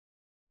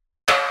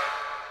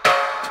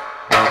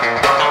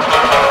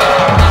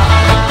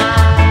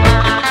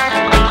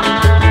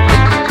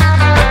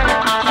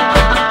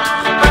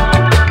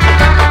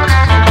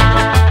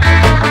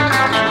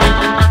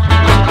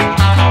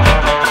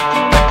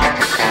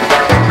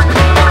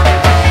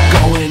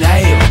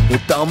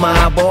Well,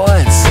 my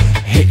boys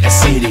hit the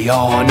city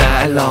all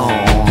night long.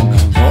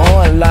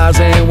 Oh, Lars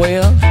and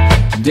Will,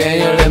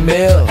 Daniel and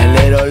Mill, and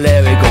little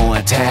Larry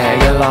going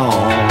tag along.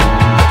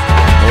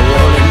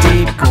 Rolling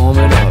deep,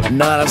 coming up,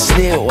 not a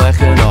still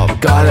waking up.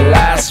 Got a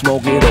light,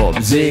 smoke it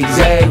up,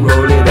 zigzag,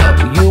 roll it up.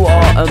 You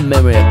are a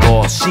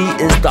miracle, she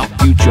is the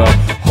future.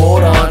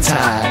 Hold on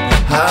tight,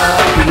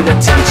 I'll be the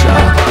teacher.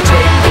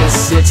 Take this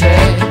city,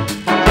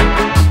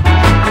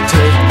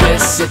 take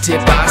this city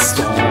by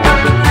storm.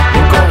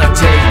 We're gonna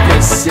take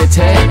this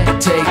city,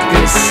 take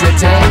this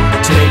city,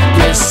 take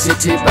this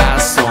city by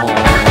storm.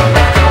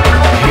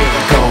 Here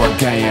we go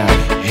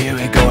again, here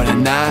we go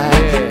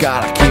tonight.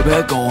 Gotta keep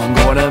it going,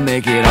 gonna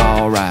make it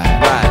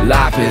alright.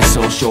 Life is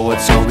so short,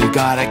 so we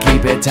gotta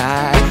keep it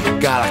tight.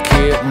 Gotta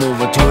keep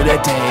moving to the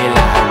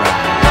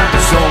daylight.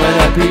 So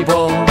many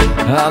people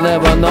I'll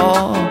never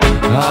know,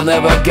 I'll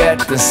never get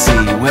to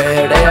see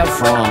where they're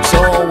from.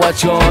 So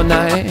what's your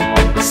name?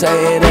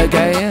 Say it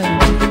again,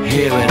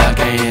 hear it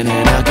again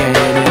and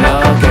again and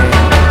again.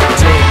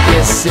 Take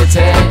this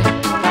city,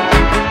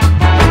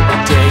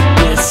 take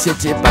this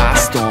city by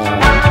storm.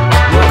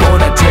 We're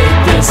gonna take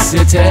this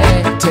city,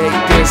 take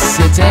this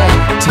city,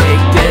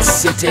 take this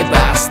city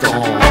by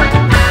storm.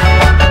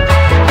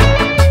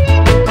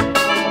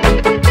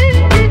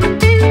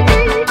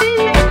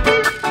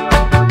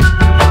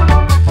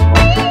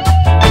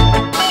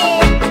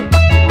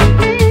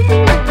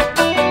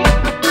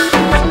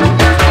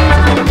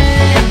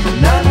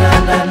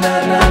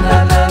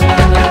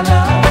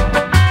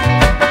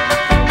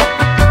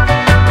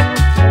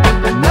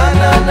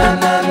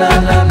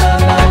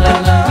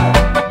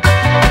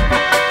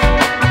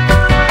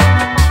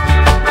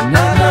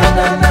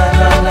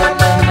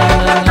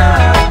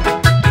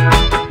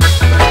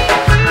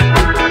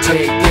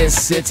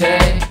 City,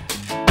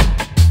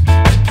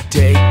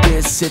 take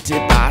this city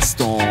by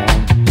storm.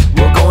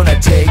 We're gonna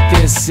take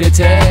this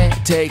city,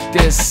 take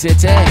this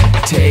city,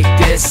 take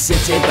this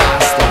city by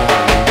storm.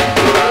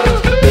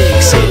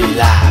 Big city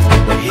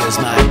life, but here's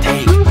my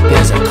take.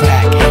 There's a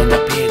crack in the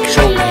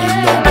picture,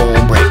 ain't no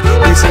gon' break.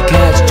 It's a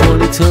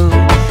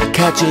catch-22,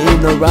 catch you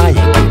in the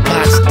riot.